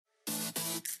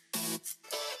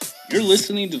You're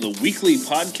listening to the weekly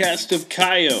podcast of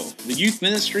Kaio, the youth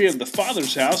ministry of the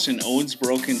Father's House in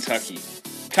Owensboro, Kentucky.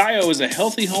 Kaio is a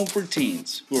healthy home for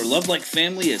teens who are loved like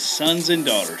family as sons and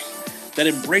daughters that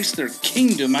embrace their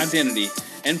kingdom identity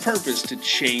and purpose to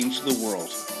change the world.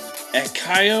 At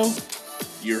Kaio,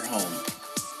 you're home.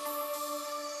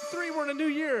 We're in a new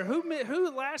year. Who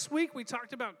last week we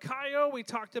talked about Kaio, we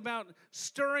talked about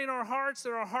stirring our hearts,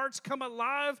 that our hearts come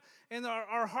alive and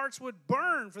our hearts would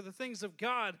burn for the things of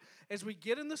God as we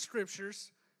get in the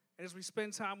scriptures and as we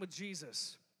spend time with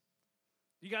Jesus.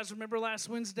 You guys remember last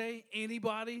Wednesday?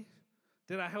 Anybody?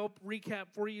 Did I help recap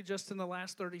for you just in the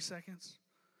last 30 seconds?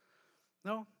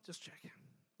 No? Just checking.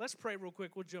 Let's pray real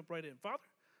quick. We'll jump right in. Father,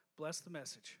 bless the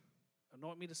message.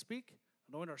 Anoint me to speak.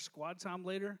 Anoint our squad time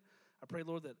later. I pray,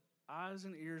 Lord, that eyes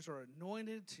and ears are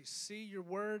anointed to see your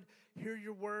word, hear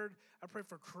your word. I pray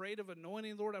for creative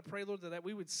anointing, Lord. I pray, Lord, that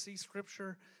we would see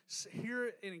scripture,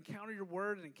 hear and encounter your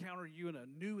word and encounter you in a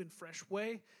new and fresh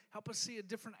way. Help us see a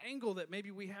different angle that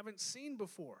maybe we haven't seen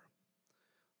before.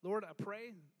 Lord, I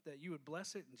pray that you would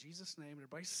bless it in Jesus' name.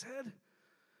 Everybody said,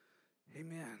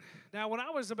 amen. Now, when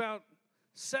I was about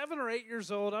 7 or 8 years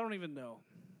old, I don't even know.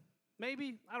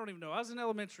 Maybe, I don't even know. I was in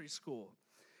elementary school.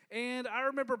 And I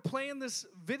remember playing this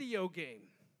video game.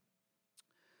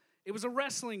 It was a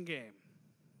wrestling game.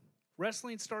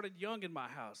 Wrestling started young in my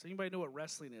house. Anybody know what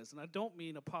wrestling is? And I don't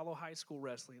mean Apollo High School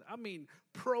wrestling. I mean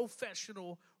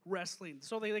professional wrestling.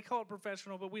 So they call it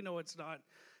professional, but we know it's not.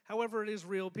 However, it is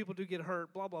real. People do get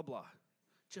hurt, blah, blah, blah.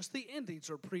 Just the endings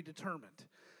are predetermined.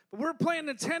 But we're playing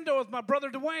Nintendo with my brother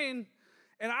Dwayne,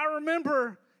 and I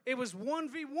remember it was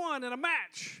 1v1 in a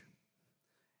match.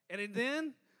 And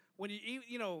then when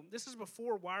this is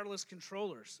before wireless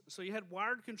controllers. So you had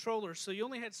wired controllers. So you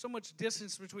only had so much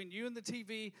distance between you and the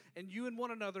TV and you and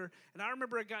one another. And I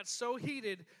remember it got so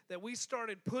heated that we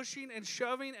started pushing and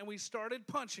shoving and we started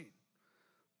punching.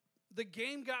 The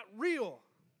game got real.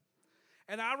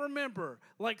 And I remember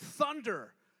like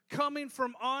thunder coming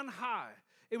from on high.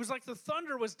 It was like the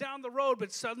thunder was down the road,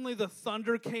 but suddenly the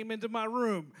thunder came into my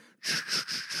room.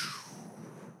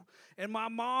 And my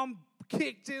mom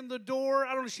kicked in the door.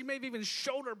 I don't know, she maybe even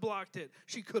shoulder blocked it.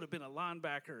 She could have been a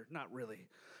linebacker. Not really.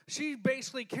 She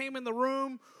basically came in the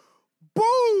room,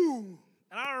 boom!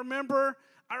 And I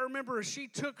remember she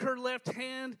took her left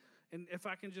hand, and if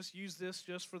I can just use this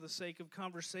just for the sake of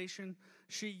conversation,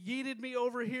 she yeeted me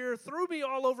over here, threw me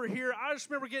all over here. I just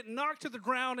remember getting knocked to the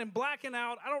ground and blacking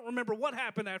out. I don't remember what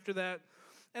happened after that.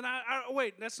 And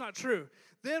wait, that's not true.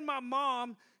 Then my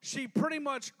mom, she pretty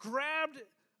much grabbed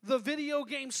the video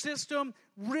game system,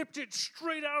 ripped it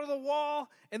straight out of the wall,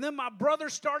 and then my brother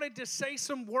started to say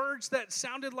some words that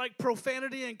sounded like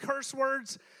profanity and curse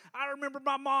words. I remember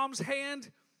my mom's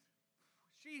hand.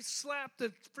 She slapped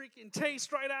the freaking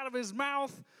taste right out of his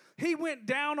mouth. He went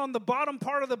down on the bottom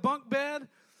part of the bunk bed,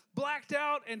 blacked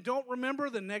out, and don't remember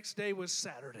the next day was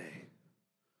Saturday.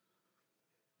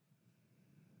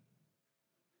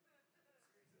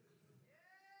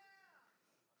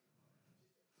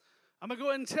 I'm going to go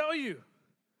ahead and tell you.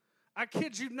 I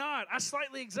kid you not. I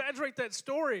slightly exaggerate that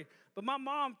story, but my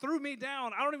mom threw me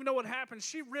down. I don't even know what happened.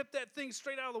 She ripped that thing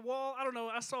straight out of the wall. I don't know.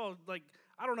 I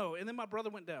don't know. And then my brother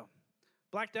went down.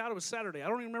 Blacked out. It was Saturday. I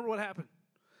don't even remember what happened.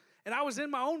 And I was in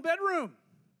my own bedroom.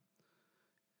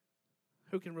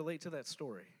 Who can relate to that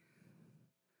story?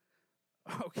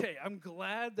 Okay, I'm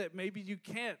glad that maybe you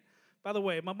can't. By the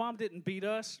way, my mom didn't beat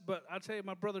us, but I tell you,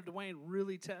 my brother Dwayne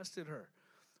really tested her.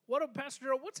 Pastor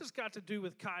Daryl, what's this got to do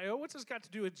with Kaio? What's this got to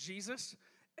do with Jesus?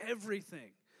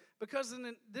 Everything. Because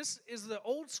this is the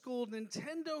old school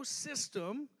Nintendo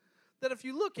system that if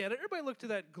you look at it, everybody look to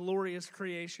that glorious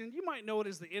creation. You might know it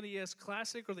as the NES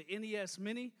Classic or the NES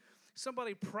Mini.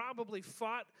 Somebody probably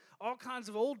fought all kinds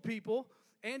of old people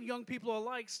and young people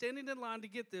alike standing in line to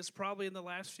get this probably in the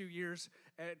last few years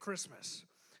at Christmas.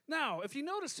 Now, if you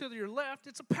notice to your left,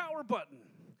 it's a power button.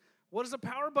 What does a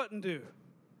power button do?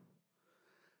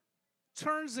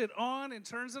 Turns it on and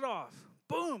turns it off.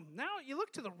 Boom. Now you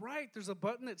look to the right, there's a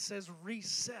button that says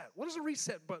reset. What does a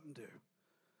reset button do?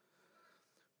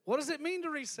 What does it mean to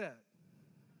reset?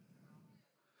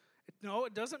 No,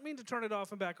 it doesn't mean to turn it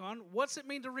off and back on. What's it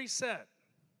mean to reset?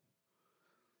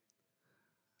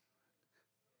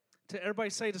 To everybody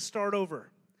say to start over.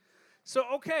 So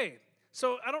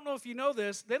I don't know if you know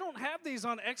this. They don't have these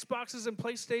on Xboxes and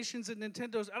PlayStations and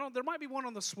Nintendos. There might be one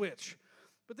on the Switch.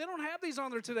 But they don't have these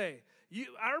on there today.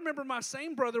 I remember my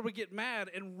same brother would get mad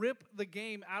and rip the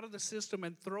game out of the system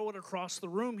and throw it across the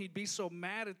room. He'd be so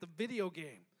mad at the video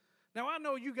game. Now, I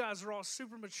know you guys are all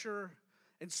super mature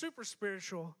and super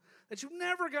spiritual that you've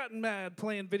never gotten mad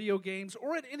playing video games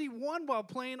or at anyone while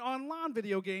playing online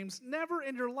video games. Never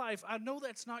in your life. I know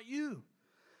that's not you.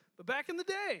 But back in the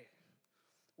day,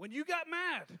 when you got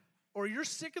mad or you're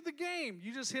sick of the game,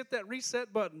 you just hit that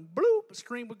reset button. Bloop, the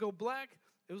screen would go black.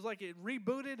 It was like it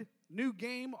rebooted, new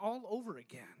game all over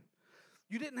again.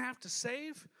 You didn't have to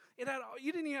save. You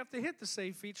didn't even have to hit the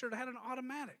save feature. It had an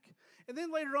automatic. And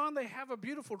then later on, they have a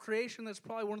beautiful creation that's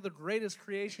probably one of the greatest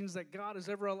creations that God has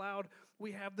ever allowed.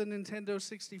 We have the Nintendo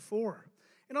 64.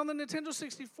 And on the Nintendo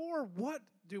 64, what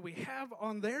do we have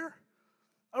on there?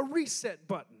 A reset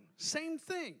button. Same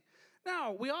thing.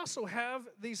 Now, we also have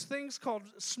these things called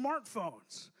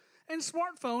smartphones. And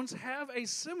smartphones have a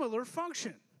similar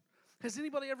function. Has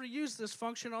anybody ever used this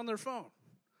function on their phone?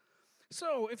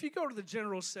 So, if you go to the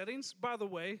general settings, by the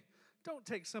way, don't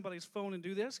take somebody's phone and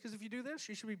do this, because if you do this,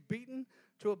 you should be beaten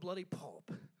to a bloody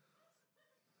pulp.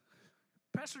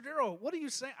 Pastor Daryl, what are you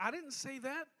saying? I didn't say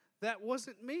that. That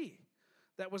wasn't me.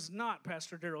 That was not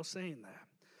Pastor Daryl saying that.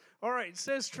 All right, it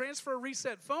says transfer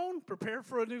reset phone, prepare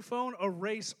for a new phone,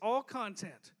 erase all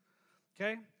content.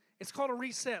 Okay? It's called a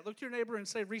reset. Look to your neighbor and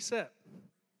say reset.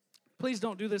 Please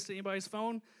don't do this to anybody's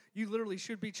phone. You literally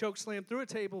should be choke slammed through a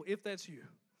table if that's you.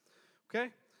 Okay?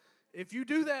 If you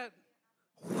do that,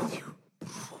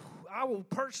 I will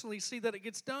personally see that it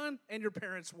gets done and your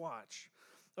parents watch.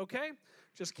 Okay?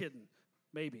 Just kidding.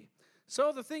 Maybe.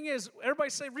 So the thing is, everybody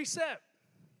say reset.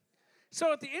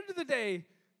 So at the end of the day,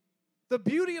 the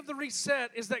beauty of the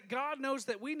reset is that God knows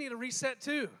that we need a reset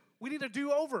too. We need a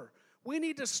do-over. We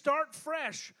need to start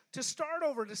fresh, to start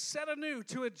over, to set anew,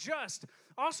 to adjust.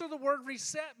 Also, the word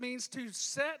reset means to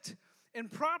set in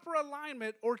proper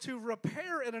alignment or to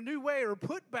repair in a new way or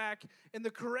put back in the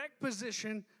correct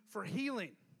position for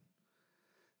healing.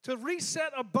 To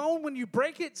reset a bone when you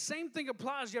break it, same thing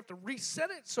applies. You have to reset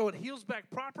it so it heals back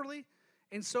properly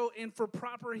and for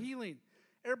proper healing.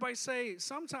 Everybody say,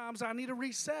 sometimes I need a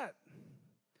reset.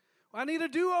 I need a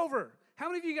do-over. How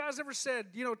many of you guys ever said,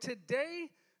 today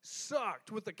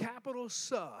sucked with the capital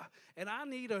SUH, and I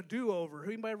need a do-over?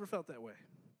 Anybody ever felt that way?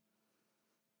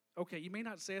 Okay, you may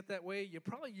not say it that way. You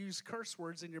probably use curse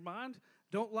words in your mind.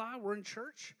 Don't lie, we're in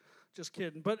church. Just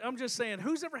kidding. But I'm just saying,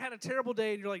 who's ever had a terrible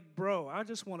day and you're like, bro, I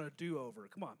just want a do-over?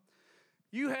 Come on.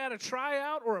 You had a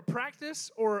tryout or a practice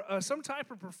or some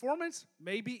type of performance,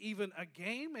 maybe even a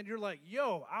game, and you're like,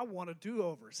 yo, I want a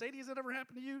do-over. Sadie, has that ever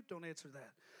happened to you? Don't answer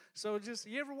that. So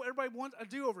everybody wants a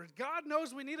do-over. God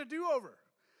knows we need a do-over.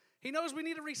 He knows we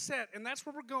need a reset, and that's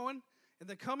where we're going in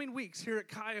the coming weeks here at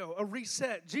Kaio, a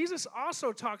reset. Jesus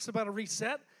also talks about a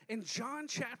reset in John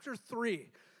chapter 3.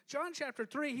 John chapter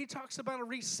 3, he talks about a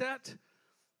reset,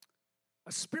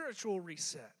 a spiritual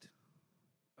reset,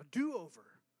 a do-over.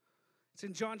 It's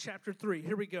in John chapter 3.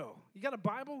 Here we go. You got a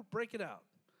Bible? Break it out.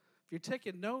 If you're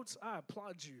taking notes, I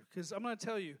applaud you because I'm going to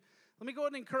tell you. Let me go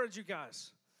ahead and encourage you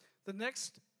guys. The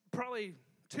next probably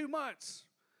 2 months,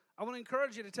 I want to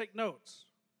encourage you to take notes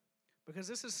because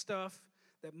this is stuff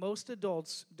that most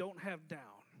adults don't have down.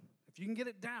 If you can get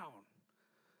it down,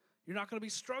 you're not going to be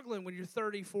struggling when you're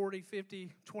 30, 40,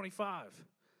 50, 25.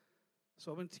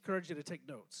 So I'm going to encourage you to take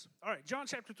notes. All right, John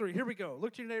chapter 3. Here we go.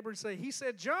 Look to your neighbor and say, he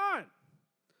said, John,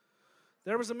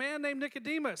 there was a man named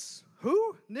Nicodemus.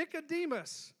 Who?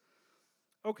 Nicodemus.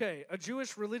 Okay, a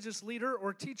Jewish religious leader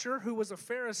or teacher who was a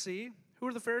Pharisee. Who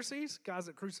are the Pharisees? Guys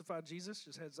that crucified Jesus,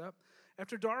 just heads up.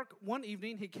 After dark, one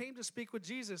evening, he came to speak with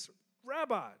Jesus.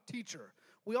 Rabbi, teacher,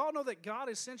 we all know that God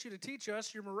has sent you to teach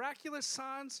us. Your miraculous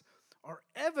signs are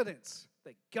evidence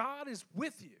that God is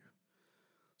with you.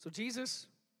 So Jesus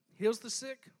heals the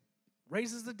sick,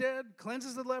 raises the dead,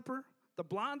 cleanses the leper, the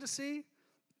blind to see.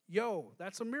 Yo,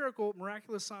 that's a miracle.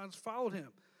 Miraculous signs followed him.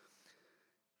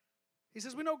 He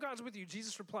says, we know God's with you.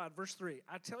 Jesus replied, verse 3,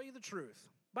 I tell you the truth.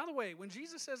 By the way, when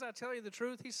Jesus says, I tell you the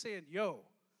truth, he's saying, yo,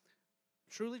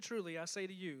 truly, truly, I say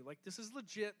to you, like this is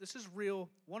legit, this is real,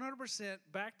 100%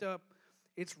 backed up,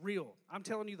 it's real. I'm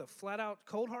telling you the flat out,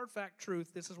 cold hard fact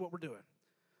truth, this is what we're doing.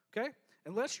 Okay?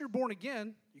 Unless you're born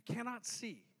again, you cannot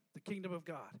see the kingdom of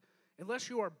God. Unless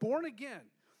you are born again,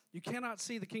 you cannot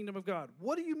see the kingdom of God.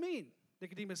 What do you mean?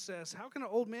 Nicodemus says, how can an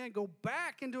old man go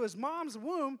back into his mom's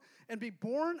womb and be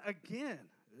born again?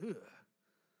 Ugh.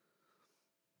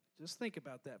 Just think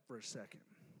about that for a second.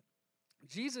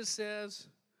 Jesus says,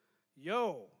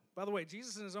 yo, by the way,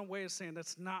 Jesus in his own way is saying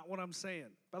that's not what I'm saying.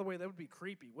 By the way, that would be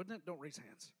creepy, wouldn't it? Don't raise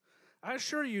hands. I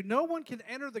assure you, no one can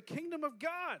enter the kingdom of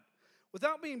God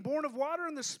without being born of water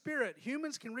and the Spirit.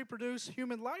 Humans can reproduce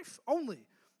human life only,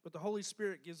 but the Holy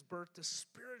Spirit gives birth to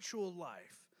spiritual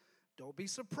life. Don't be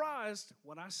surprised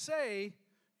when I say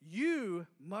you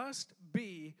must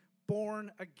be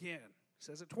born again. He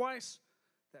says it twice.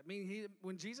 That means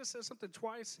when Jesus says something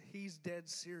twice, he's dead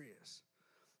serious.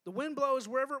 The wind blows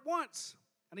wherever it wants.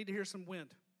 I need to hear some wind.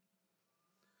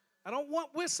 I don't want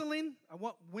whistling. I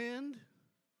want wind.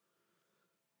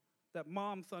 That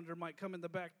mom thunder might come in the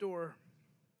back door.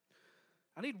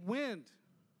 I need wind,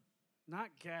 not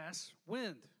gas,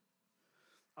 wind.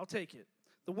 I'll take it.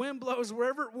 The wind blows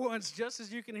wherever it wants, just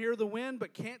as you can hear the wind,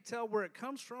 but can't tell where it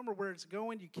comes from or where it's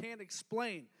going. You can't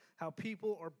explain how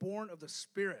people are born of the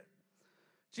Spirit.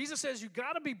 Jesus says you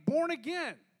got to be born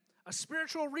again, a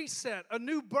spiritual reset, a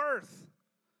new birth.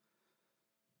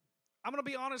 I'm going to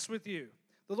be honest with you.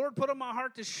 The Lord put on my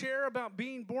heart to share about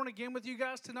being born again with you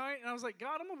guys tonight, and I was like,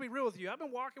 God, I'm going to be real with you. I've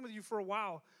been walking with you for a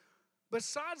while.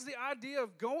 Besides the idea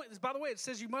of going, by the way, it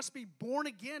says you must be born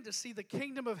again to see the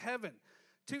kingdom of heaven,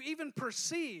 to even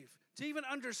perceive, to even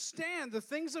understand the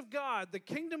things of God, the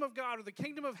kingdom of God or the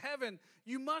kingdom of heaven,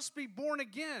 you must be born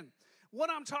again. What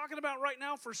I'm talking about right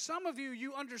now, for some of you,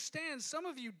 you understand. Some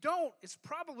of you don't. It's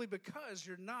probably because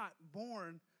you're not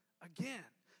born again.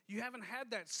 You haven't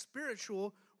had that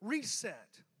spiritual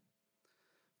reset.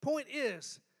 Point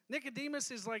is,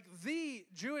 Nicodemus is like the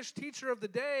Jewish teacher of the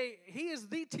day. He is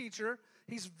the teacher.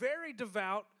 He's very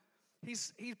devout.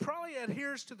 He probably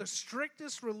adheres to the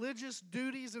strictest religious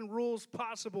duties and rules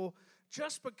possible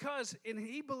just because, and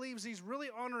he believes he's really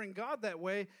honoring God that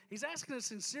way. He's asking a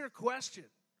sincere question.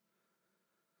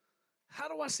 How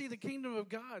do I see the kingdom of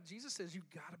God? Jesus says you've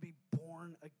got to be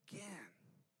born again.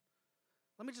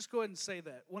 Let me just go ahead and say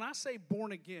that. When I say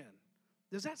born again,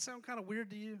 does that sound kind of weird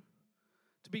to you?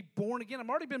 To be born again? I've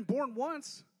already been born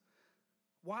once.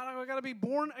 Why do I got to be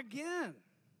born again?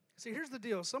 See, here's the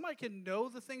deal. Somebody can know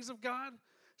the things of God.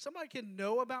 Somebody can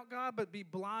know about God but be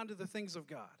blind to the things of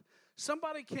God.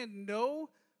 Somebody can know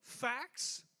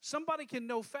facts. Somebody can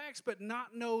know facts but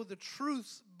not know the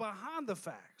truths behind the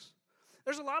facts.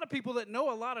 There's a lot of people that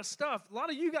know a lot of stuff. A lot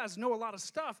of you guys know a lot of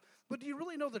stuff, but do you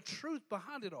really know the truth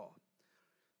behind it all?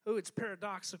 Oh, it's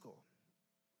paradoxical.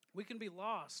 We can be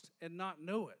lost and not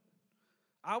know it.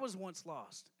 I was once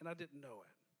lost and I didn't know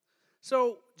it.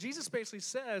 So Jesus basically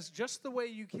says, just the way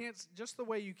you can't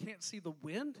see the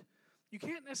wind, you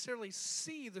can't necessarily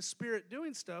see the Spirit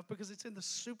doing stuff because it's in the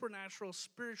supernatural,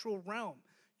 spiritual realm.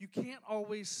 You can't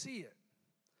always see it.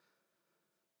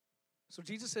 So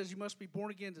Jesus says you must be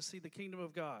born again to see the kingdom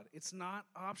of God. It's not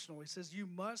optional. He says you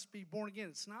must be born again.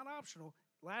 It's not optional.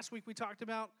 Last week we talked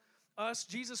about us,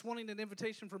 Jesus wanting an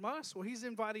invitation from us. Well, he's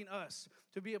inviting us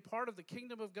to be a part of the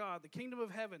kingdom of God, the kingdom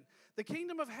of heaven. The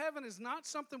kingdom of heaven is not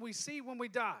something we see when we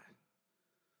die.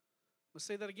 Let's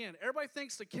say that again. Everybody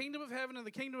thinks the kingdom of heaven and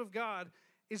the kingdom of God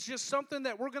is just something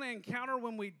that we're going to encounter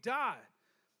when we die.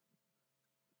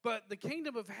 But the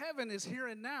kingdom of heaven is here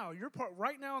and now. You're part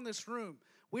right now in this room.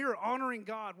 We are honoring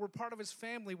God. We're part of his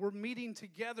family. We're meeting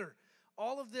together.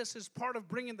 All of this is part of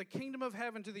bringing the kingdom of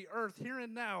heaven to the earth here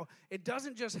and now. It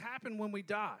doesn't just happen when we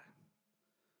die.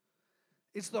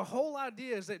 It's the whole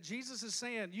idea is that Jesus is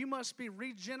saying you must be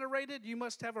regenerated. You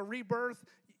must have a rebirth.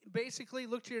 Basically,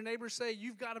 look to your neighbor and say,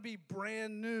 you've got to be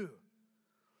brand new.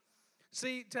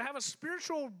 See, to have a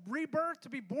spiritual rebirth, to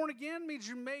be born again, means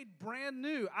you're made brand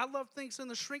new. I love things in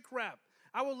the shrink wrap.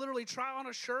 I will literally try on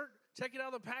a shirt, take it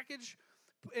out of the package,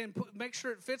 and make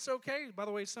sure it fits okay. By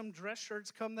the way, some dress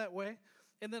shirts come that way.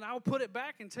 And then I'll put it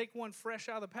back and take one fresh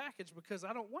out of the package because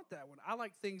I don't want that one. I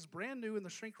like things brand new in the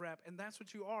shrink wrap, and that's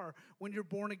what you are when you're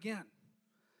born again.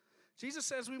 Jesus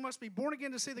says we must be born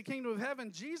again to see the kingdom of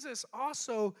heaven. Jesus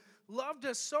also loved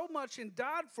us so much and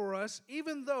died for us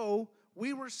even though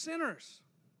we were sinners.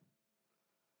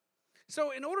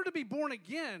 So in order to be born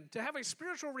again, to have a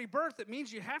spiritual rebirth, it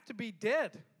means you have to be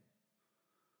dead.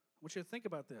 I want you to think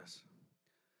about this.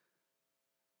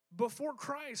 Before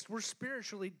Christ, we're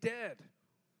spiritually dead.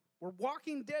 We're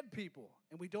walking dead people,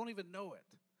 and we don't even know it.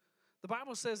 The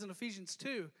Bible says in Ephesians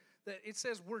 2 that it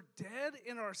says we're dead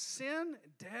in our sin,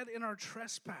 dead in our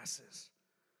trespasses.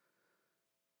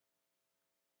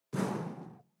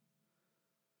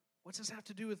 What's this have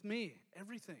to do with me?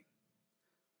 Everything.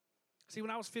 See,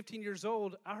 when I was 15 years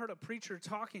old, I heard a preacher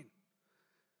talking.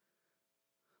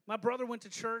 My brother went to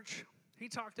church. He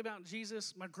talked about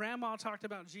Jesus. My grandma talked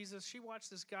about Jesus. She watched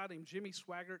this guy named Jimmy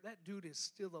Swaggart. That dude is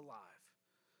still alive.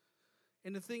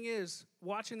 And the thing is,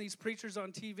 watching these preachers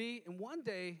on TV, and one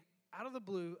day, out of the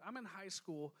blue, I'm in high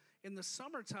school. In the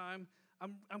summertime,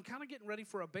 I'm kind of getting ready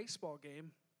for a baseball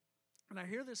game, and I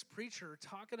hear this preacher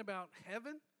talking about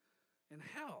heaven and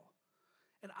hell.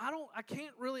 And I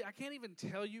can't even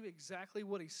tell you exactly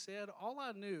what he said. All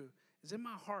I knew is in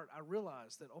my heart, I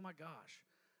realized that, oh my gosh,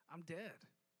 I'm dead.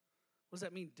 What does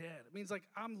that mean, dead? It means like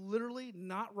I'm literally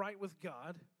not right with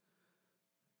God.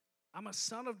 I'm a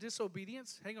son of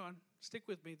disobedience. Hang on. Stick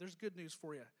with me. There's good news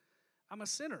for you. I'm a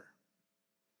sinner.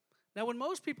 Now, when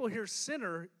most people hear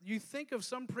sinner, you think of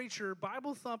some preacher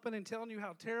Bible thumping and telling you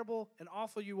how terrible and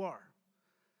awful you are.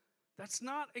 That's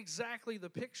not exactly the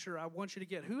picture I want you to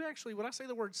get. Who actually, when I say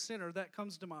the word sinner, that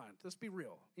comes to mind? Let's be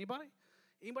real. Anybody?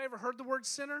 Anybody ever heard the word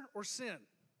sinner or sin?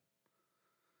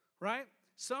 Right?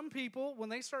 Some people, when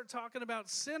they start talking about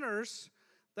sinners,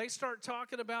 they start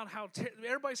talking about how,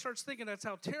 everybody starts thinking that's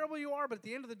how terrible you are, but at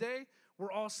the end of the day,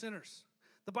 we're all sinners.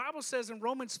 The Bible says in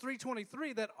Romans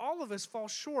 3:23 that all of us fall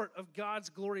short of God's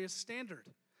glorious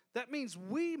standard. That means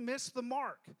we miss the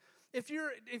mark. If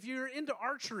you're into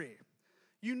archery,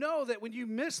 you know that when you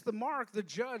miss the mark, the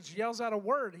judge yells out a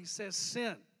word. He says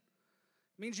sin.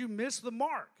 It means you miss the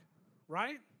mark,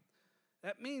 right?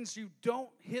 That means you don't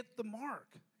hit the mark.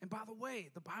 And by the way,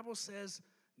 the Bible says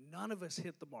none of us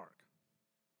hit the mark.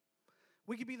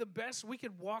 We could be the best. We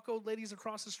could walk old ladies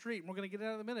across the street, and we're going to get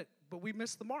out in a minute, but we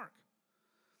missed the mark.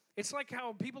 It's like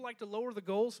how people like to lower the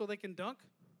goal so they can dunk.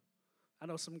 I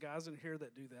know some guys in here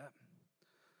that do that.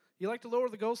 You like to lower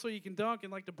the goal so you can dunk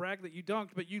and like to brag that you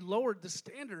dunked, but you lowered the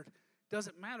standard.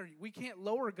 Doesn't matter. We can't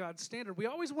lower God's standard. We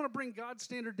always want to bring God's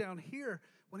standard down here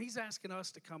when he's asking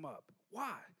us to come up.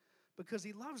 Why? Because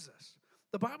he loves us.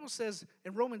 The Bible says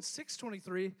in Romans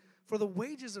 6:23, for the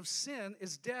wages of sin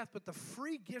is death, but the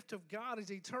free gift of God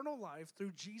is eternal life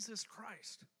through Jesus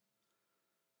Christ.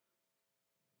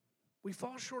 We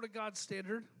fall short of God's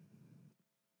standard,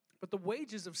 but the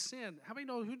wages of sin, how many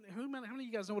of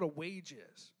you guys know what a wage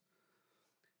is?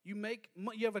 You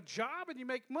have a job and you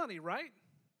make money, right?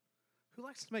 Who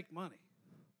likes to make money?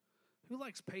 Who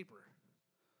likes paper?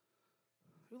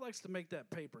 Who likes to make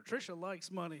that paper? Trisha likes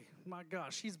money. My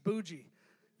gosh, she's bougie.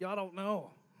 Y'all don't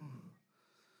know.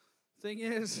 Thing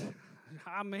is,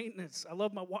 high maintenance. I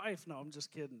love my wife. No, I'm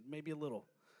just kidding. Maybe a little.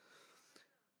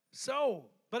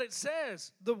 But it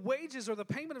says the wages or the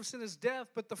payment of sin is death,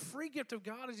 but the free gift of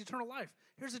God is eternal life.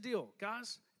 Here's the deal,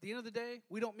 guys. At the end of the day,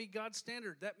 we don't meet God's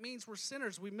standard. That means we're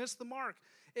sinners. We miss the mark.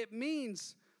 It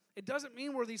doesn't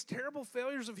mean we're these terrible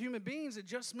failures of human beings. It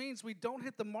just means we don't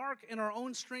hit the mark in our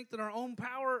own strength and our own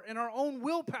power and our own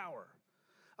willpower.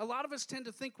 A lot of us tend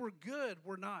to think we're good.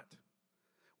 We're not.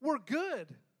 We're good,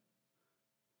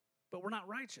 but we're not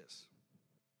righteous.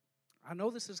 I know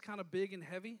this is kind of big and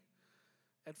heavy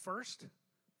at first,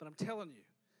 but I'm telling you,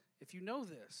 if you know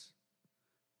this,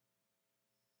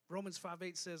 Romans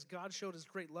 5:8 says, God showed his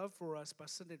great love for us by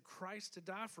sending Christ to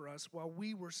die for us while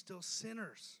we were still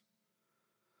sinners.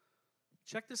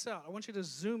 Check this out. I want you to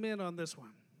zoom in on this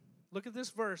one. Look at this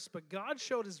verse. But God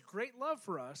showed his great love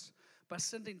for us by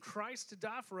sending Christ to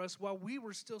die for us while we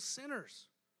were still sinners.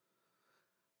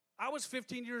 I was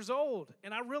 15 years old,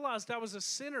 and I realized I was a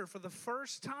sinner for the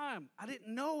first time. I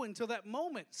didn't know until that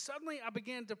moment. Suddenly, I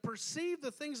began to perceive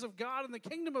the things of God and the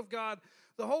kingdom of God.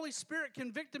 The Holy Spirit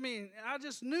convicted me, and I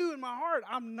just knew in my heart,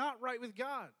 I'm not right with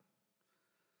God.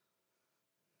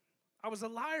 I was a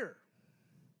liar.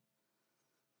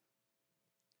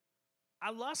 I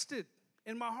lusted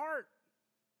in my heart.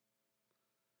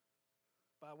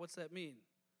 What's that mean?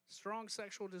 Strong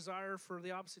sexual desire for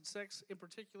the opposite sex in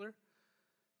particular.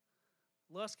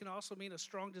 Lust can also mean a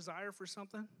strong desire for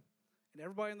something. And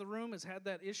everybody in the room has had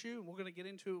that issue, and we're going to get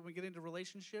into it when we get into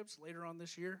relationships later on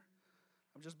this year.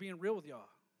 I'm just being real with y'all.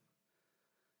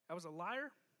 I was a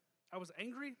liar. I was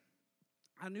angry.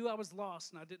 I knew I was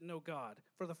lost, and I didn't know God.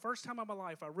 For the first time in my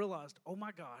life, I realized, oh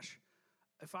my gosh,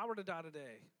 if I were to die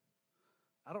today,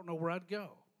 I don't know where I'd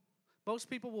go. Most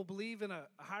people will believe in a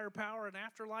higher power, an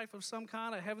afterlife of some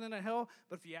kind, a heaven and a hell,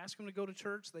 but if you ask them to go to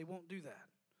church, they won't do that.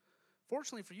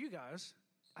 Fortunately for you guys,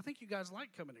 I think you guys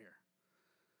like coming here.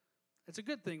 It's a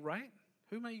good thing, right?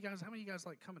 How many of you guys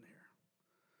like coming here?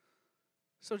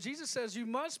 So Jesus says you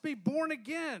must be born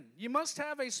again. You must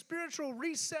have a spiritual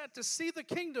reset to see the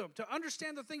kingdom, to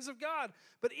understand the things of God.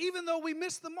 But even though we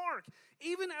miss the mark,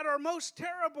 even at our most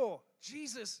terrible,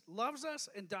 Jesus loves us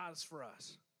and dies for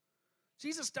us.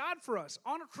 Jesus died for us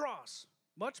on a cross,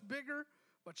 much bigger,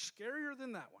 much scarier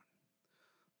than that one.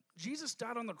 Jesus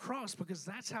died on the cross because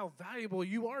that's how valuable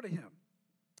you are to him.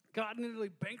 God nearly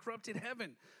bankrupted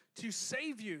heaven to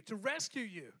save you, to rescue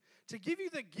you, to give you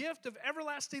the gift of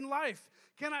everlasting life.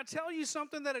 Can I tell you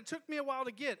something that it took me a while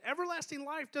to get? Everlasting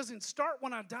life doesn't start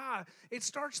when I die. It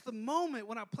starts the moment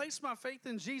when I place my faith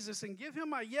in Jesus and give him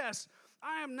my yes.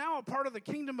 I am now a part of the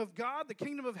kingdom of God, the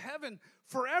kingdom of heaven.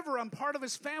 Forever, I'm part of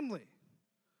his family.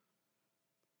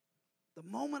 The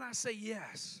moment I say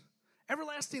yes,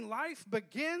 everlasting life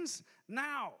begins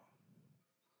now.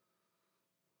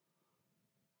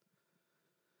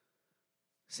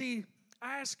 See,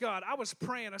 I asked God, I was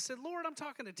praying. I said, Lord, I'm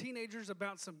talking to teenagers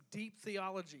about some deep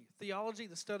theology. Theology,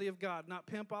 the study of God, not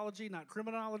pimpology, not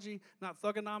criminology, not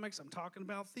thugonomics. I'm talking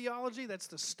about theology. That's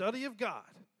the study of God.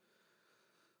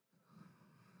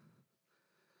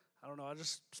 I don't know, I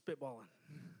just spitballing.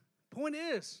 Point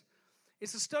is,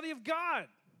 it's the study of God,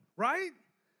 right?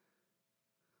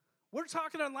 We're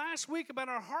talking on last week about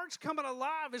our hearts coming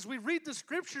alive as we read the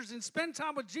scriptures and spend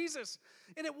time with Jesus.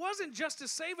 And it wasn't just to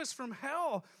save us from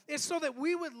hell. It's so that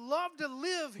we would love to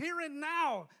live here and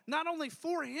now, not only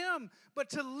for him, but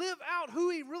to live out who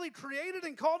he really created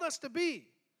and called us to be.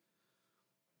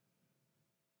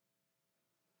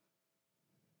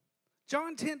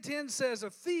 John 10:10 says, a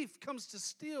thief comes to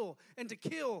steal and to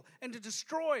kill and to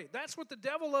destroy. That's what the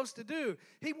devil loves to do.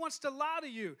 He wants to lie to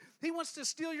you. He wants to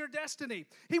steal your destiny.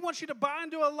 He wants you to buy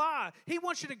into a lie. He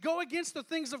wants you to go against the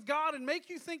things of God and make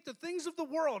you think the things of the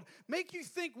world, make you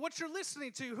think what you're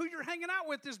listening to, who you're hanging out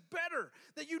with is better,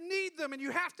 that you need them and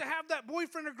you have to have that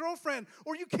boyfriend or girlfriend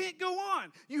or you can't go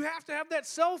on. You have to have that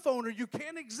cell phone or you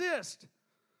can't exist.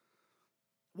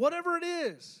 Whatever it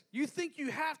is, you think you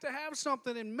have to have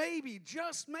something, and maybe,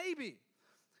 just maybe,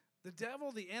 the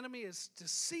devil, the enemy, has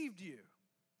deceived you.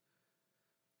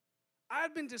 I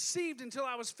had been deceived until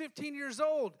I was 15 years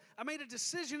old. I made a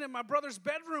decision in my brother's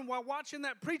bedroom while watching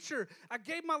that preacher. I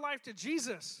gave my life to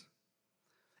Jesus.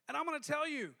 And I'm going to tell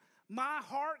you, my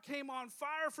heart came on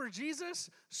fire for Jesus,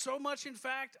 so much, in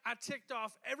fact, I ticked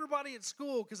off everybody at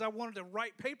school because I wanted to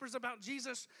write papers about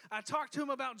Jesus. I talked to him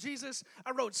about Jesus.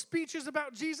 I wrote speeches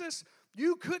about Jesus.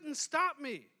 You couldn't stop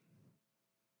me.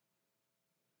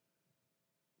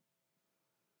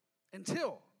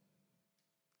 Until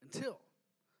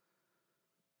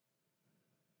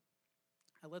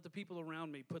I let the people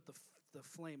around me put the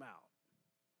flame out.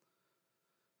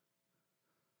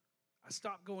 I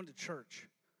stopped going to church.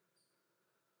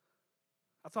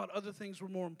 I thought other things were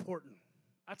more important.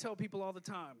 I tell people all the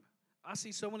time, I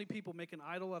see so many people make an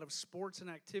idol out of sports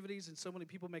and activities, and so many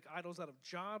people make idols out of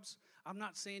jobs. I'm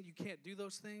not saying you can't do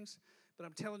those things, but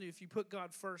I'm telling you, if you put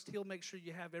God first, he'll make sure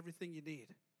you have everything you need.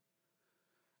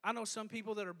 I know some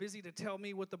people that are busy to tell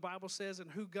me what the Bible says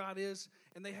and who God is,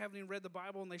 and they haven't even read the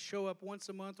Bible, and they show up once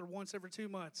a month or once every 2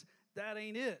 months. That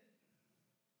ain't it.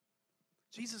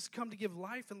 Jesus come to give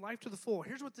life and life to the full.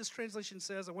 Here's what this translation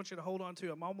says. I want you to hold on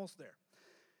to. I'm almost there.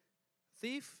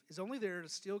 Thief is only there to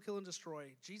steal, kill, and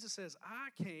destroy. Jesus says, I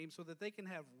came so that they can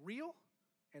have real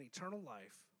and eternal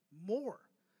life, more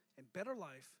and better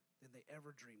life than they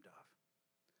ever dreamed of.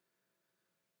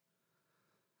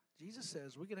 Jesus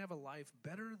says we can have a life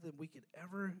better than we could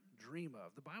ever dream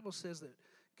of. The Bible says that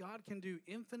God can do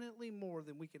infinitely more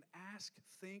than we can ask,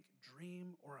 think,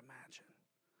 dream, or imagine.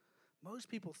 Most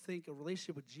people think a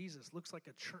relationship with Jesus looks like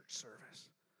a church service.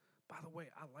 By the way,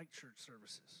 I like church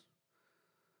services.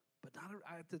 But not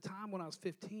at the time when I was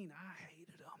 15, I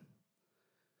hated them.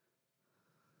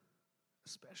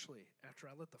 Especially after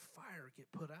I let the fire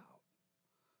get put out.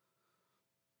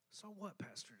 So what,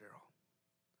 Pastor Daryl?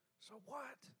 So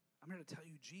what? I'm here to tell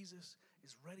you Jesus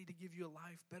is ready to give you a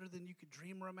life better than you could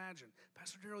dream or imagine.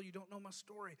 Pastor Daryl, you don't know my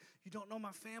story. You don't know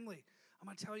my family. I'm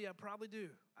going to tell you, I probably do.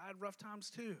 I had rough times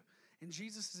too. And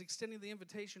Jesus is extending the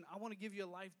invitation. I want to give you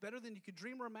a life better than you could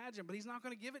dream or imagine, but he's not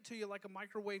going to give it to you like a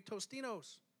microwave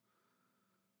Tostinos.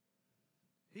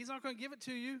 He's not going to give it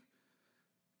to you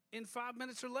in 5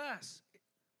 minutes or less.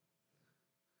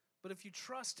 But if you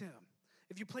trust him,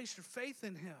 if you place your faith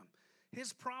in him,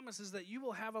 his promise is that you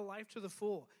will have a life to the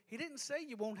full. He didn't say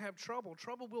you won't have trouble.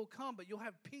 Trouble will come, but you'll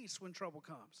have peace when trouble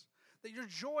comes. That your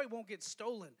joy won't get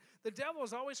stolen. The devil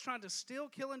is always trying to steal,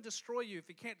 kill, and destroy you. If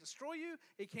he can't destroy you,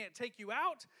 he can't take you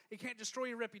out. He can't destroy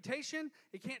your reputation.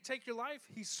 He can't take your life.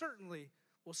 He certainly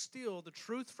will steal the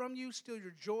truth from you, steal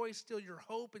your joy, steal your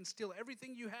hope, and steal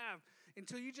everything you have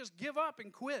until you just give up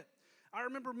and quit. I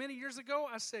remember many years ago,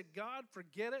 I said, God,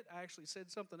 forget it. I actually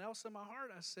said something else in my heart.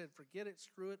 I said, forget it,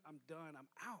 screw it, I'm done, I'm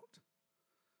out.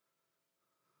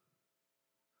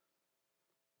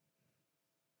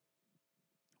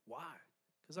 Why?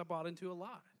 Because I bought into a lie.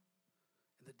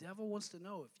 And the devil wants to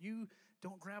know if you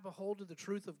don't grab a hold of the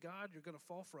truth of God, you're going to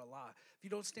fall for a lie. If you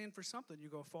don't stand for something,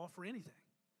 you're going to fall for anything.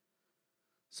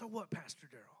 So what, Pastor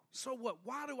Daryl? So what?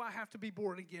 Why do I have to be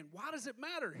born again? Why does it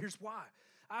matter? Here's why.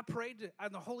 I prayed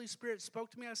and the Holy Spirit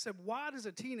spoke to me. I said, why does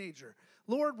a teenager,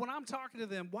 Lord, when I'm talking to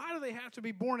them, why do they have to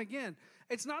be born again?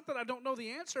 It's not that I don't know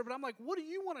the answer, but I'm like, what do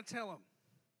you want to tell them?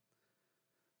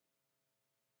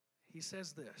 He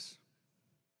says this.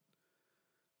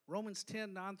 Romans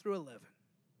 10, 9 through 11.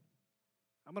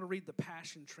 I'm going to read the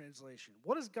Passion Translation.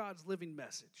 What is God's living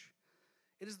message?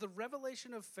 It is the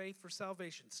revelation of faith for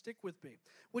salvation. Stick with me.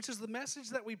 Which is the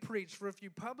message that we preach. For if you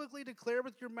publicly declare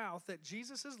with your mouth that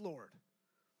Jesus is Lord,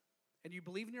 and you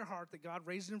believe in your heart that God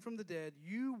raised him from the dead,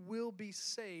 you will be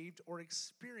saved or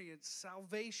experience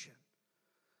salvation.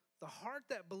 The heart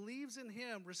that believes in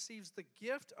him receives the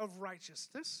gift of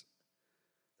righteousness.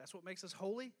 That's what makes us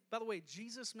holy. By the way,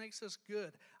 Jesus makes us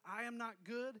good. I am not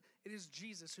good. It is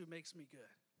Jesus who makes me good.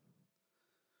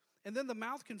 And then the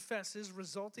mouth confesses,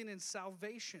 resulting in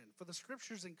salvation. For the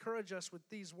scriptures encourage us with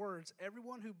these words,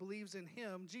 everyone who believes in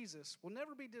him, Jesus, will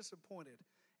never be disappointed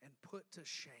and put to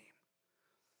shame.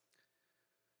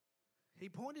 He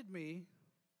pointed me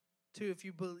to if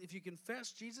you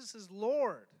confess Jesus is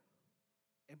Lord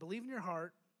and believe in your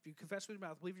heart, if you confess with your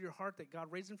mouth, believe in your heart that God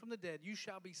raised him from the dead, you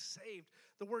shall be saved.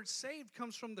 The word saved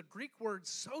comes from the Greek word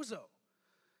sozo.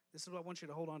 This is what I want you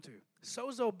to hold on to.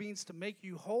 Sozo means to make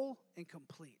you whole and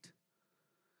complete.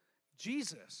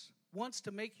 Jesus wants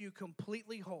to make you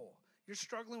completely whole. You're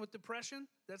struggling with depression?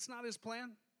 That's not his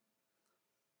plan.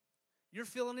 You're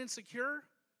feeling insecure?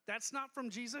 That's not from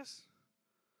Jesus.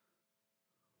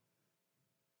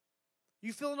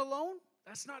 You feeling alone?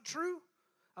 That's not true.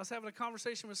 I was having a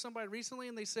conversation with somebody recently,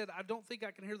 and they said, I don't think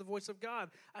I can hear the voice of God.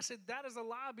 I said, that is a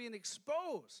lie being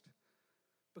exposed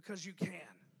because you can.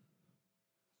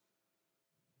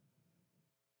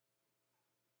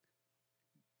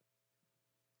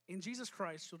 In Jesus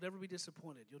Christ, you'll never be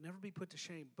disappointed. You'll never be put to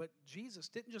shame. But Jesus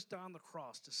didn't just die on the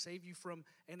cross to save you from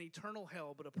an eternal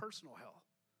hell, but a personal hell.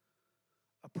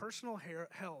 A personal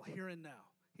hell here and now.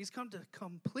 He's come to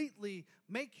completely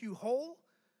make you whole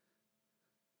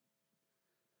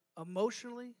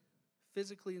emotionally,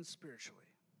 physically, and spiritually.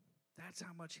 That's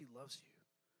how much he loves you.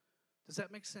 Does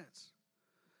that make sense?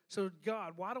 So,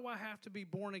 God, why do I have to be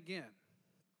born again?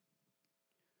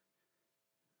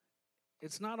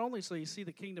 It's not only so you see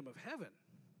the kingdom of heaven,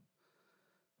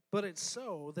 but it's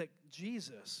so that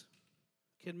Jesus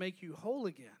can make you whole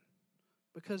again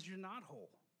because you're not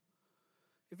whole.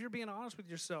 If you're being honest with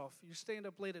yourself, you're staying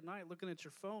up late at night looking at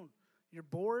your phone, you're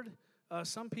bored.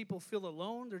 Some people feel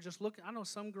alone. They're just looking. I know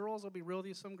some girls, I'll be real with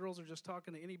you, some girls are just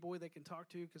talking to any boy they can talk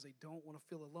to because they don't want to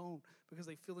feel alone, because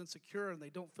they feel insecure and they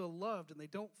don't feel loved and they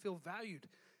don't feel valued.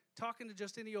 Talking to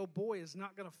just any old boy is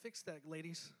not going to fix that,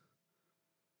 ladies.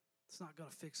 It's not going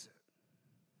to fix it.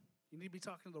 You need to be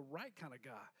talking to the right kind of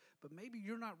guy. But maybe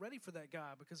you're not ready for that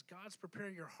guy because God's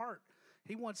preparing your heart.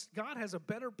 God has a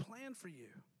better plan for you.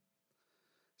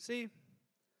 See, I'm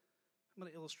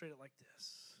going to illustrate it like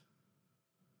this.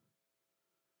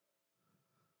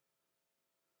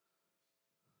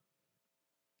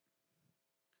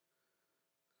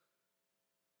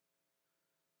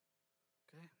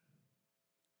 Okay?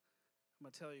 I'm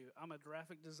going to tell you, I'm a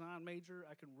graphic design major.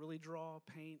 I can really draw,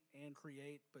 paint, and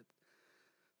create, but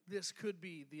this could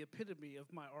be the epitome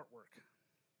of my artwork.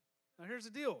 Now, here's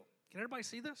the deal. Can everybody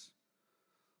see this?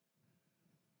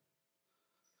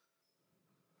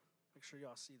 Make sure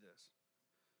y'all see this.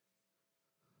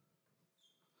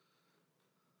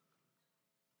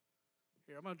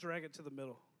 Here, I'm going to drag it to the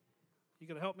middle. You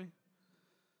going to help me?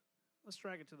 Let's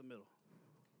drag it to the middle.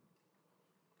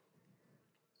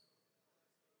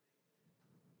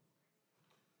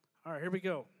 All right, here we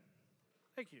go.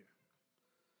 Thank you.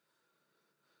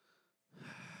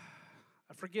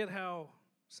 I forget how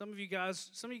some of you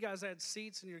guys had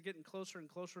seats and you're getting closer and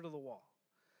closer to the wall.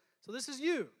 So this is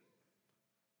you.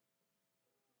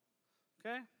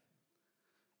 Okay?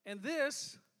 And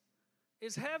this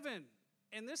is heaven.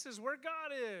 And this is where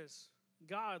God is.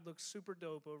 God looks super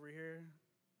dope over here.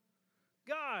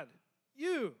 God,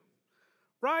 you,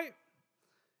 right?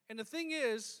 And the thing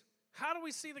is, how do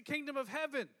we see the kingdom of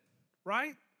heaven,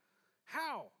 right?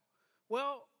 How?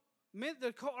 Well,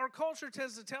 our culture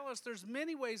tends to tell us there's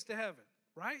many ways to heaven,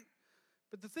 right?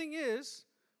 But the thing is,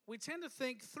 we tend to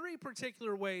think three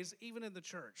particular ways, even in the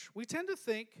church. We tend to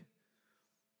think,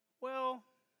 well,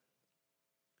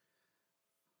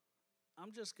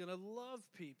 I'm just going to love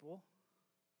people.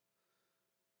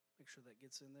 Make sure that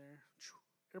gets in there.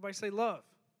 Everybody say love.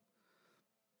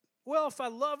 Well, if I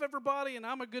love everybody and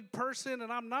I'm a good person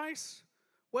and I'm nice,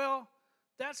 well,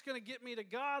 that's going to get me to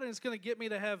God and it's going to get me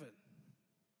to heaven.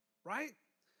 Right?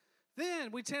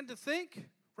 Then we tend to think,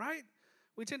 right?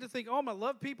 We tend to think, oh, I'm going to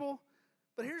love people.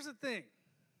 But here's the thing.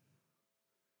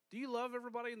 Do you love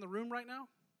everybody in the room right now?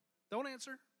 Don't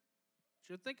answer.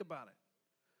 Just think about it.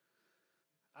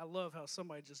 I love how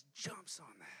somebody just jumps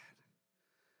on that.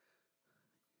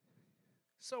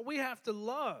 So we have to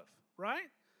love, right?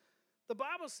 The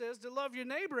Bible says to love your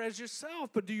neighbor as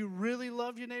yourself, but do you really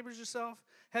love your neighbor as yourself?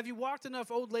 Have you walked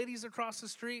enough old ladies across the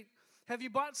street? Have you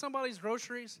bought somebody's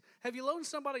groceries? Have you loaned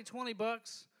somebody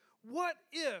 $20? What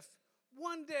if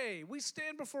one day we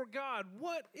stand before God?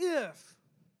 What if?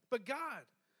 But God,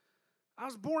 I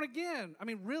was born again. I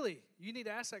mean, really, you need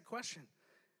to ask that question.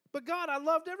 But God, I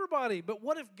loved everybody. But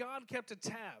what if God kept a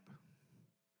tab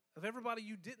of everybody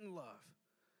you didn't love?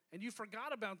 And you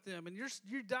forgot about them, and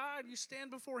you died, you stand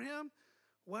before Him?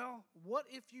 Well, what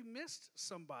if you missed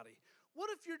somebody? What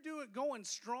if you're going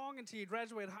strong until you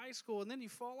graduate high school, and then you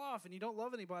fall off and you don't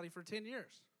love anybody for 10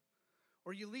 years?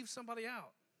 Or you leave somebody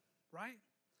out, right?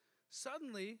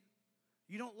 Suddenly,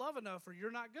 you don't love enough or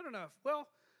you're not good enough. Well,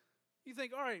 you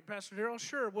think, all right, Pastor Daryl,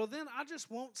 sure. Well, then I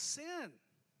just won't sin.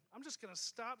 I'm just going to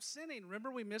stop sinning.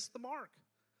 Remember, we missed the mark.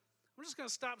 I'm just going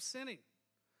to stop sinning.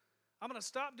 I'm going to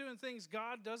stop doing things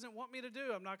God doesn't want me to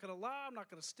do. I'm not going to lie. I'm not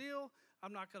going to steal.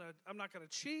 I'm not going to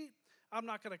cheat. I'm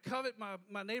not going to covet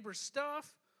my neighbor's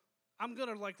stuff. I'm going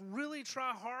to really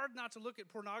try hard not to look at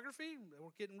pornography. We're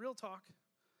getting real talk.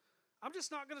 I'm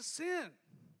just not going to sin,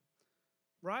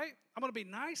 right? I'm going to be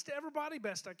nice to everybody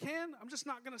best I can. I'm just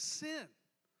not going to sin,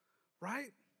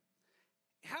 right?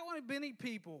 How many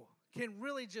people can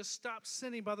really just stop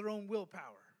sinning by their own willpower?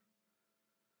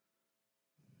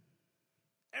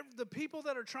 The people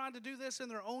that are trying to do this in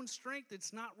their own strength,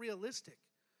 it's not realistic.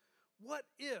 What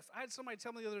if? I had somebody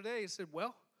tell me the other day, he said,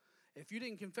 well, if you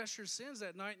didn't confess your sins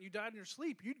that night and you died in your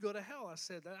sleep, you'd go to hell. I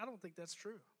said, I don't think that's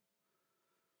true.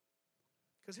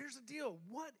 Because here's the deal.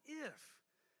 What if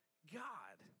God,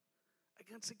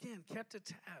 once again, kept a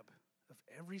tab of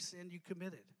every sin you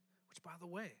committed? Which, by the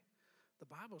way, the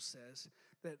Bible says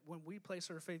that when we place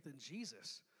our faith in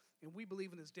Jesus, and we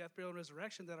believe in His death, burial, and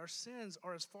resurrection, that our sins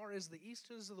are as far as the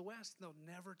east is to the west, and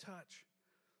they'll never touch.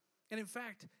 And in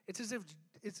fact, it's as if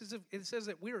it says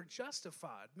that we are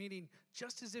justified, meaning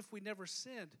just as if we never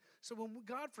sinned. So when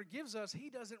God forgives us,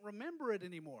 He doesn't remember it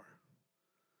anymore.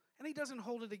 And He doesn't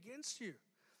hold it against you.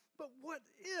 But what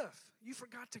if you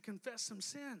forgot to confess some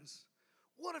sins?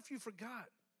 What if you forgot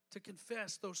to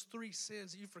confess those 3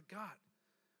 sins that you forgot?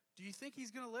 Do you think He's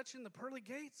going to let you in the pearly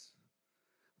gates?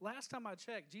 Last time I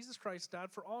checked, Jesus Christ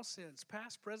died for all sins,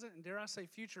 past, present, and dare I say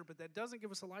future, but that doesn't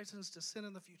give us a license to sin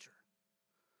in the future.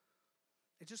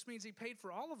 It just means He paid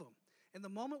for all of them. And the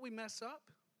moment we mess up,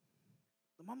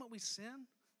 the moment we sin,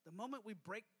 the moment we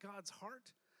break God's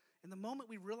heart, and the moment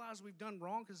we realize we've done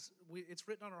wrong, because it's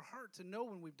written on our heart to know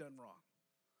when we've done wrong,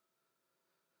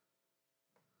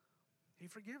 He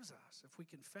forgives us if we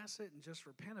confess it and just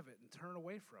repent of it and turn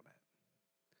away from it.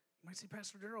 You might say,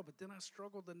 Pastor Daryl, but then I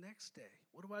struggled the next day.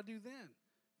 What do I do then?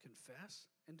 Confess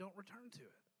and don't return to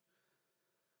it.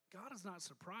 God is not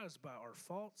surprised by our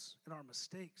faults and our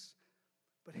mistakes.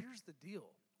 But here's the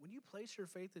deal. When you place your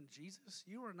faith in Jesus,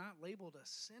 you are not labeled a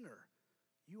sinner.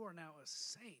 You are now a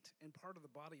saint and part of the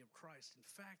body of Christ. In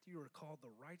fact, you are called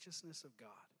the righteousness of God.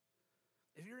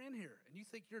 If you're in here and you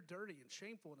think you're dirty and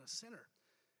shameful and a sinner,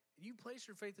 and you place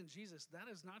your faith in Jesus,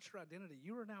 that is not your identity.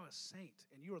 You are now a saint,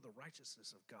 and you are the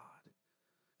righteousness of God.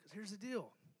 Because here's the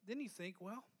deal. Then you think,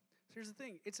 well, here's the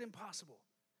thing. It's impossible.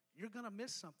 You're going to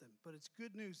miss something, but it's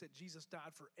good news that Jesus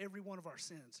died for every one of our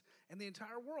sins and the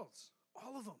entire world's,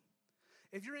 all of them.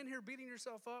 If you're in here beating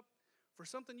yourself up for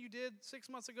something you did 6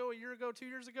 months ago, a year ago, 2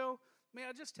 years ago, may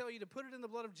I just tell you to put it in the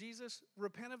blood of Jesus,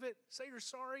 repent of it, say you're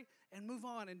sorry, and move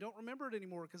on, and don't remember it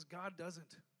anymore because God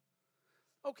doesn't.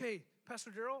 Okay, Pastor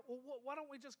Daryl, well, why don't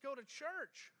we just go to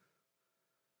church?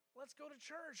 Let's go to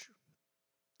church.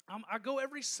 I go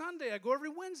every Sunday. I go every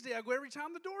Wednesday. I go every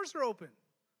time the doors are open.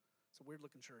 It's a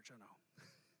weird-looking church, I know.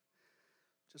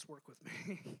 Just work with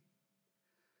me.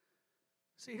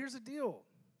 See, here's the deal.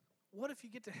 What if you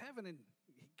get to heaven and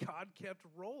God kept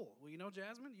roll? Well, you know,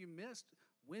 Jasmine, you missed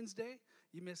Wednesday.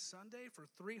 You missed Sunday for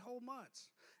 3 whole months.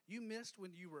 You missed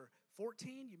when you were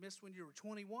 14. You missed when you were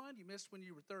 21. You missed when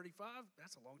you were 35.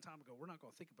 That's a long time ago. We're not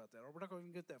going to think about that, or we're not going to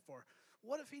even get that far.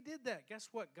 What if He did that? Guess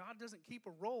what? God doesn't keep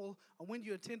a roll on when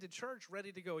you attended church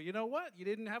ready to go. You know what? You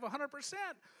didn't have 100%.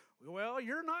 Well,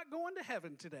 you're not going to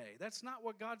heaven today. That's not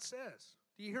what God says.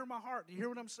 Do you hear my heart? Do you hear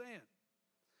what I'm saying?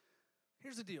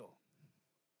 Here's the deal.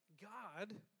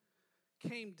 God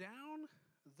came down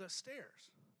the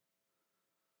stairs.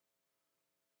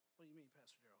 What do you mean,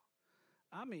 Pastor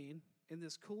Daryl? I mean, in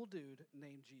this cool dude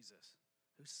named Jesus,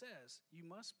 who says you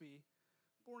must be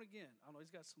born again. I don't know,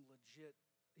 he's got some legit,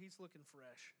 he's looking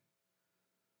fresh.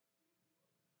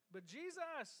 But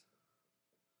Jesus,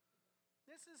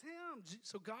 this is Him.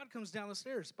 So God comes down the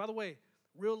stairs. By the way,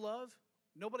 real love,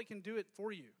 nobody can do it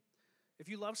for you. If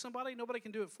you love somebody, nobody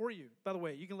can do it for you. By the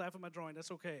way, you can laugh at my drawing.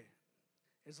 That's okay.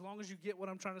 As long as you get what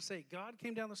I'm trying to say. God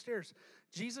came down the stairs.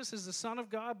 Jesus is the Son of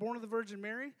God, born of the Virgin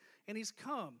Mary, and He's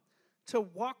come to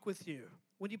walk with you.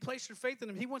 When you place your faith in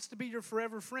him, he wants to be your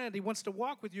forever friend. He wants to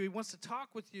walk with you. He wants to talk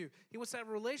with you. He wants to have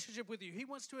a relationship with you. He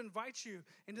wants to invite you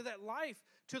into that life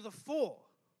to the full.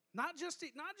 Not just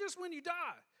when you die,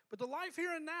 but the life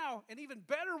here and now, and even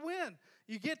better when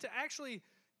you get to actually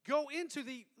go into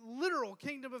the literal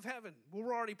kingdom of heaven.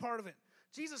 We're already part of it.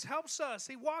 Jesus helps us.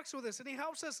 He walks with us, and he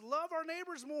helps us love our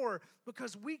neighbors more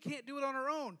because we can't do it on our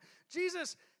own.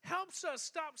 Jesus helps us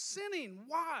stop sinning.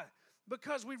 Why?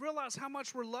 Because we realize how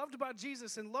much we're loved by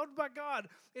Jesus and loved by God.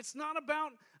 It's not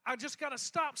about, I just got to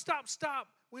stop.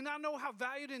 We now know how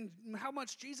valued and how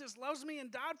much Jesus loves me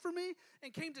and died for me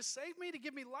and came to save me, to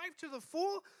give me life to the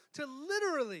full, to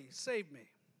literally save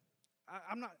me.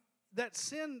 That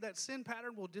sin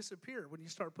pattern will disappear when you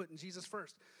start putting Jesus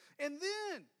first. And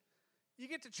then you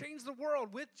get to change the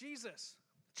world with Jesus.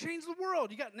 Change the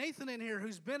world. You got Nathan in here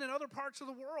who's been in other parts of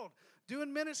the world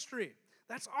doing ministry.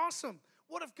 That's awesome.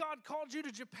 What if God called you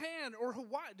to Japan or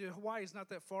Hawaii? Dude, Hawaii is not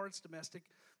that far. It's domestic.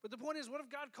 But the point is, what if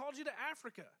God called you to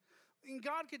Africa? And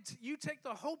God you take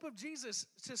the hope of Jesus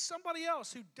to somebody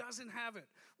else who doesn't have it?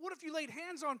 What if you laid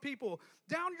hands on people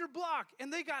down your block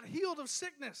and they got healed of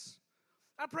sickness?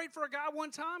 I prayed for a guy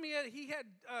one time. He had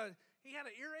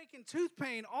an earache and tooth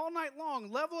pain all night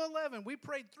long, level 11. We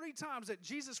prayed 3 times that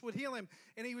Jesus would heal him,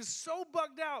 and he was so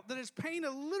bugged out that his pain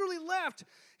had literally left.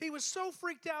 He was so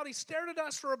freaked out, he stared at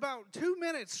us for about 2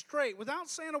 minutes straight without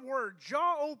saying a word,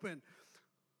 jaw open,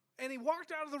 and he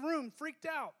walked out of the room freaked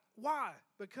out. Why?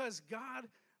 Because God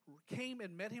came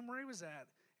and met him where he was at,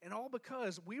 and all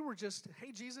because we were just,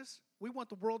 hey, Jesus, we want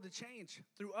the world to change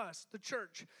through us, the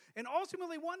church. And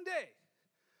ultimately one day,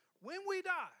 when we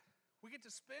die, we get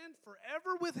to spend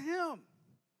forever with him.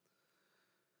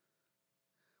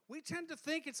 We tend to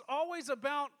think it's always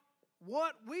about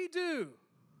what we do.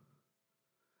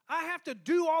 I have to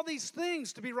do all these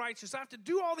things to be righteous. I have to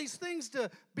do all these things to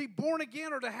be born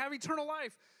again or to have eternal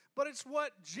life. But it's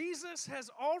what Jesus has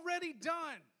already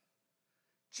done.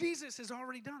 Jesus has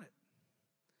already done it.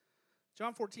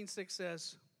 John 14:6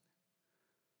 says,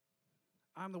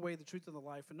 I'm the way, the truth, and the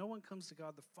life, and no one comes to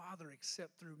God the Father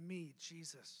except through me,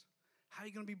 Jesus. How are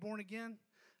you going to be born again?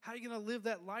 How are you going to live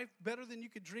that life better than you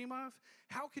could dream of?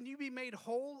 How can you be made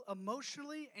whole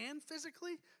emotionally and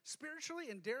physically, spiritually,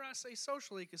 and dare I say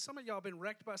socially? Because some of y'all have been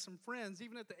wrecked by some friends,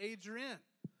 even at the age you're in.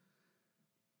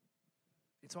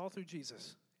 It's all through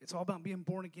Jesus. It's all about being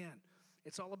born again.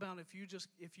 It's all about if you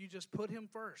just put him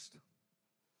first.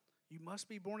 You must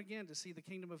be born again to see the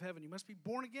kingdom of heaven. You must be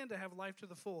born again to have life to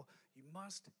the full. You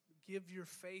must give your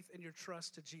faith and your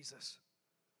trust to Jesus.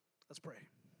 Let's pray.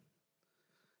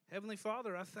 Heavenly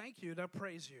Father, I thank you and I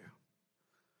praise you.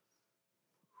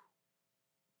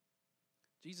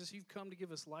 Jesus, you've come to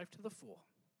give us life to the full.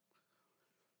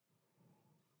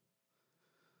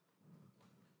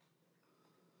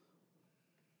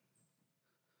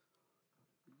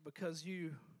 Because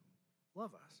you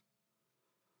love us.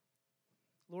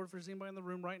 Lord, if there's anybody in the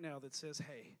room right now that says,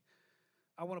 hey,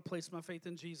 I want to place my faith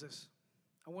in Jesus.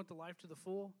 I want the life to the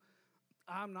full.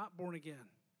 I'm not born again.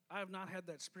 I have not had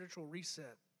that spiritual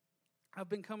reset. I've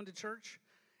been coming to church,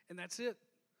 and that's it.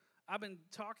 I've been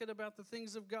talking about the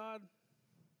things of God.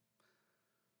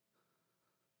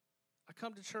 I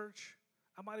come to church.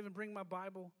 I might even bring my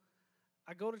Bible.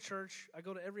 I go to church. I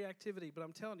go to every activity, but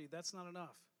I'm telling you, that's not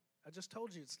enough. I just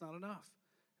told you it's not enough.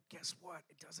 Guess what?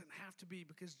 It doesn't have to be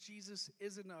because Jesus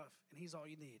is enough, and he's all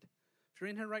you need. If you're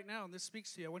in here right now and this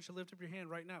speaks to you, I want you to lift up your hand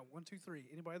right now. 1, 2, 3.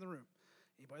 Anybody in the room?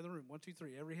 Anybody in the room? 1, 2, 3.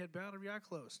 Every head bowed, every eye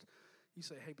closed. You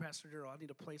say, hey, Pastor Daryl, I need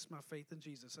to place my faith in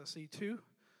Jesus. I see 2.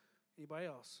 Anybody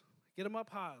else? Get them up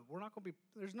high. We're not going to be,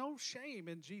 there's no shame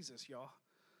in Jesus, y'all.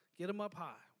 Get them up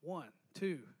high. 1,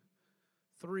 2,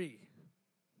 3,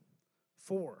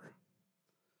 4.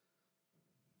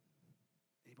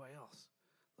 Anybody else?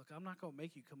 Look, I'm not going to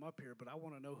make you come up here, but I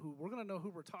want to know we're going to know who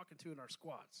we're talking to in our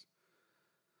squads.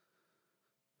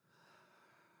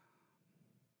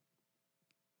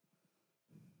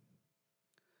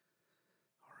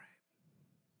 All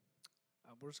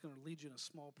right. We're just going to lead you in a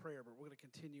small prayer, but we're going to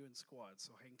continue in squads,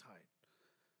 so hang tight.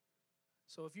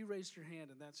 So if you raised your hand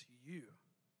and that's you,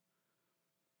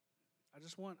 I'm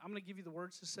going to give you the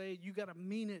words to say. You got to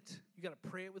mean it. You got to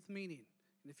pray it with meaning.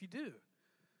 And if you do,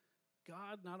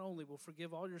 God not only will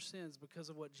forgive all your sins because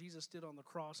of what Jesus did on the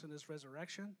cross and his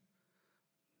resurrection,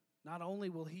 not only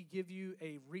will he give you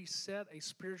a reset, a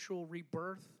spiritual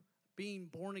rebirth, being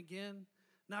born again,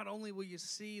 not only will you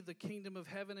see the kingdom of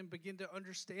heaven and begin to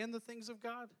understand the things of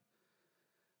God,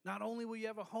 not only will you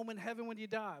have a home in heaven when you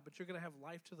die, but you're going to have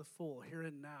life to the full here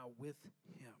and now with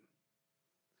him.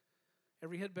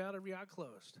 Every head bowed, every eye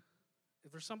closed.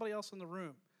 If there's somebody else in the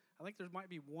room, I think there might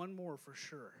be one more for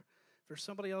sure. If there's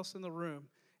somebody else in the room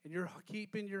and you're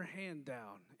keeping your hand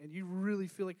down and you really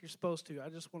feel like you're supposed to, I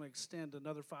just want to extend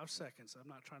another 5 seconds. I'm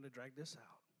not trying to drag this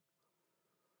out.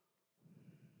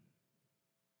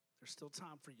 There's still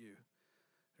time for you.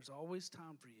 There's always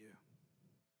time for you.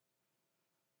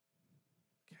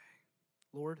 Okay.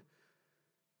 Lord,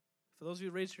 for those of you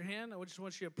who raised your hand, I just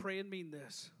want you to pray and mean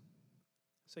this.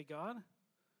 Say, God,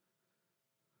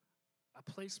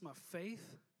 I place my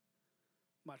faith,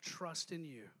 my trust in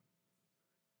you.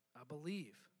 I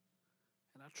believe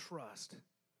and I trust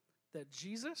that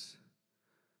Jesus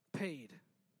paid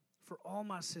for all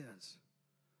my sins,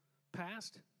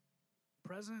 past,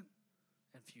 present,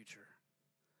 and future.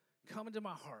 Come into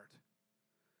my heart.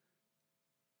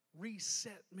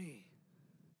 Reset me.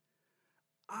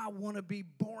 I want to be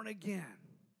born again.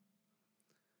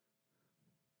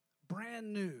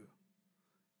 Brand new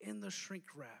in the shrink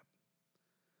wrap.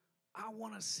 I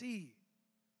want to see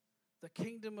the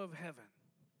kingdom of heaven.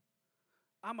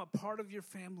 I'm a part of your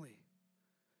family.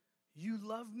 You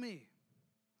love me.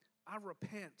 I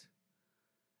repent.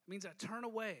 It means I turn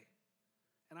away.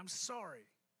 And I'm sorry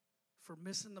for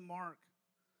missing the mark.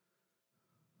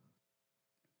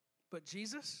 But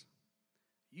Jesus,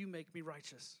 you make me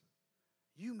righteous.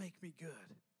 You make me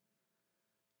good.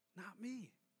 Not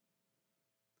me.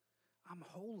 I'm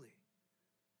holy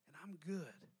and I'm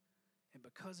good. And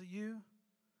because of you,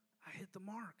 I hit the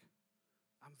mark.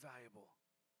 I'm valuable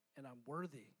and I'm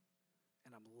worthy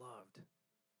and I'm loved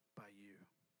by you.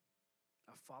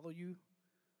 I follow you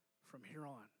from here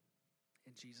on.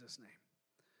 In Jesus'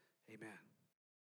 name, amen.